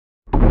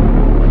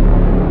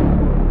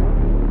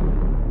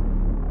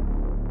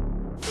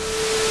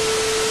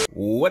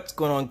What's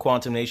going on,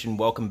 Quantum Nation?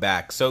 Welcome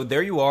back. So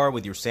there you are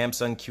with your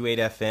Samsung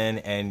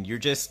Q8FN, and you're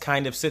just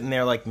kind of sitting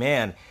there like,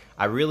 man,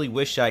 I really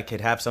wish I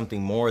could have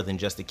something more than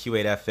just a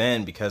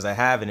Q8FN because I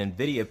have an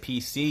NVIDIA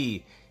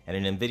PC and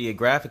an NVIDIA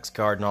graphics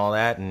card and all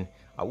that, and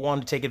I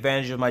want to take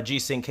advantage of my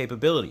G-Sync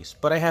capabilities,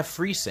 but I have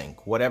FreeSync.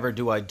 Whatever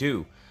do I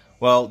do?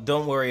 Well,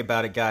 don't worry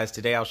about it, guys.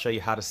 Today I'll show you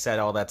how to set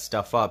all that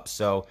stuff up.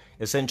 So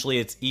essentially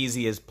it's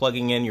easy as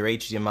plugging in your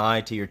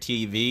HDMI to your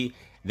TV.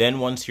 Then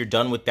once you're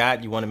done with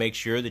that, you want to make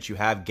sure that you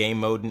have game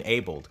mode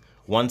enabled.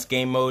 Once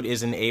game mode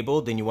is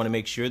enabled, then you want to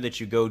make sure that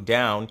you go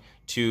down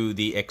to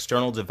the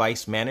external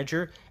device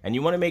manager, and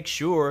you want to make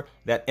sure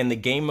that in the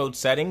game mode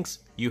settings,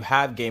 you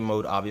have game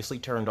mode obviously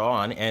turned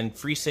on and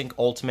FreeSync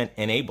Ultimate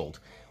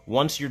enabled.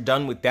 Once you're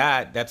done with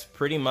that, that's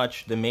pretty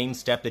much the main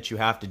step that you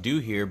have to do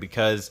here,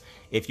 because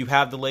if you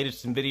have the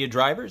latest NVIDIA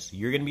drivers,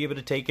 you're going to be able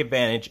to take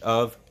advantage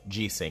of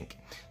G-Sync.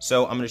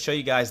 So I'm going to show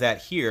you guys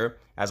that here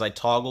as I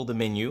toggle the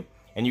menu.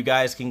 And you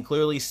guys can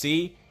clearly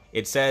see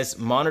it says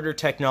monitor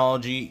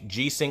technology,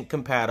 G-Sync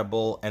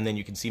compatible, and then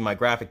you can see my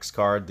graphics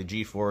card, the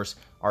GeForce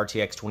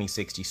RTX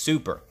 2060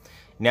 Super.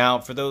 Now,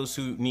 for those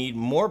who need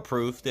more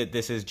proof that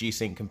this is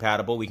G-Sync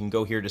compatible, we can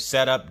go here to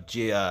setup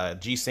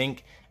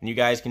G-Sync, and you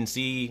guys can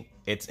see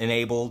it's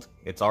enabled.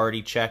 It's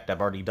already checked. I've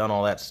already done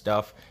all that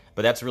stuff.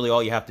 But that's really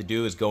all you have to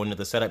do is go into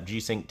the Setup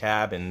G-Sync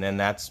tab, and then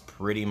that's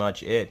pretty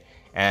much it.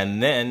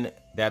 And then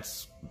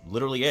that's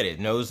literally it. It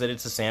knows that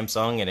it's a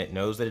Samsung, and it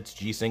knows that it's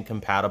G-Sync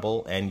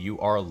compatible, and you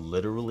are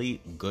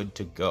literally good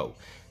to go.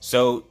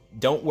 So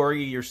don't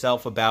worry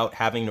yourself about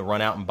having to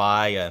run out and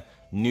buy a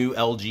new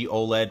LG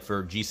OLED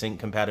for G-Sync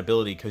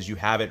compatibility, because you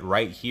have it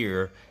right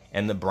here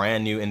in the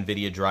brand new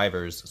NVIDIA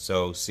drivers.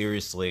 So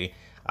seriously,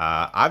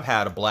 I've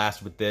had a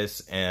blast with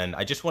this, and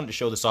I just wanted to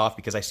show this off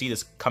because I see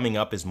this coming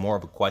up as more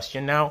of a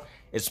question now,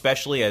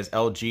 especially as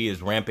LG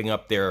is ramping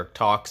up their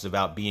talks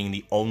about being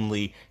the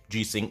only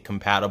G-Sync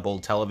compatible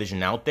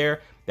television out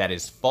there. That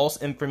is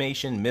false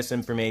information,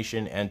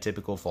 misinformation, and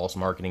typical false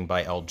marketing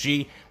by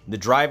LG. The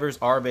drivers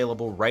are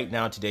available right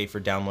now today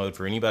for download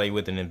for anybody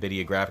with an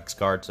NVIDIA graphics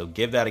card, so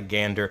give that a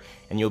gander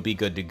and you'll be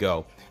good to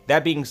go.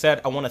 That being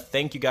said, I want to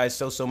thank you guys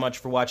so much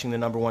for watching the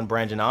 #1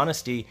 brand in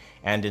honesty,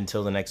 and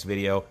until the next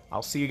video,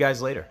 I'll see you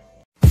guys later.